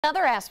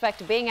Another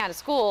aspect of being out of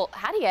school,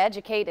 how do you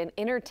educate and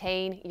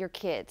entertain your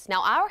kids?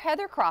 Now, our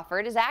Heather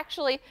Crawford is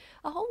actually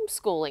a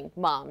homeschooling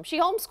mom. She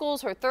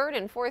homeschools her third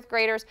and fourth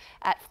graders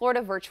at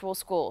Florida Virtual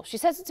School. She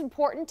says it's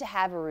important to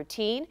have a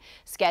routine,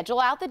 schedule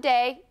out the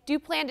day, do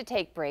plan to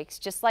take breaks,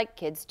 just like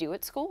kids do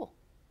at school.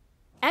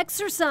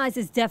 Exercise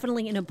is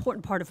definitely an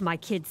important part of my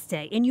kids'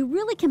 day, and you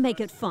really can make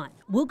it fun.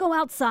 We'll go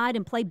outside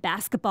and play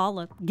basketball,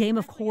 a game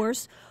of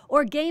horse, or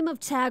a game of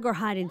tag or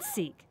hide and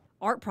seek.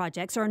 Art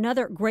projects are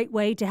another great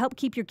way to help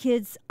keep your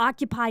kids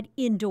occupied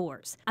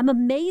indoors. I'm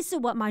amazed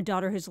at what my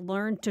daughter has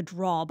learned to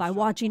draw by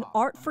watching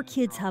Art for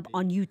Kids Hub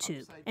on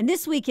YouTube. And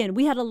this weekend,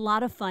 we had a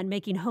lot of fun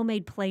making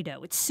homemade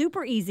Play-Doh. It's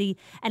super easy,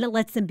 and it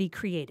lets them be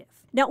creative.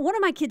 Now, one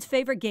of my kids'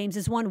 favorite games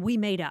is one we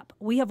made up.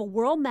 We have a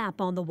world map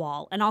on the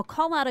wall, and I'll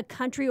call out a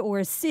country or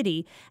a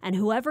city, and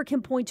whoever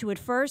can point to it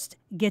first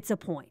gets a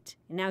point.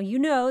 Now, you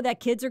know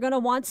that kids are going to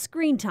want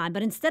screen time,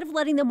 but instead of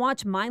letting them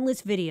watch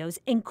mindless videos,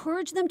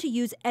 encourage them to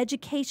use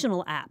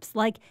educational apps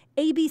like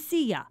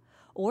ABCya,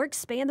 or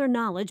expand their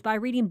knowledge by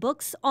reading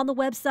books on the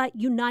website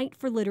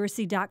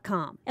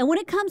uniteforliteracy.com. And when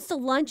it comes to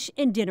lunch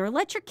and dinner,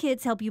 let your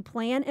kids help you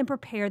plan and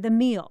prepare the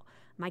meal.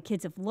 My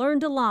kids have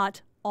learned a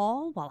lot,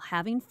 all while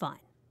having fun.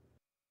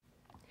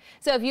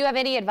 So if you have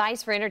any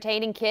advice for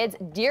entertaining kids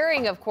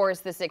during, of course,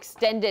 this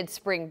extended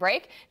spring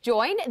break,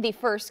 join the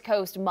First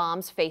Coast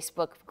Moms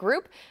Facebook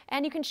group,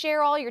 and you can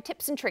share all your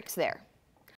tips and tricks there.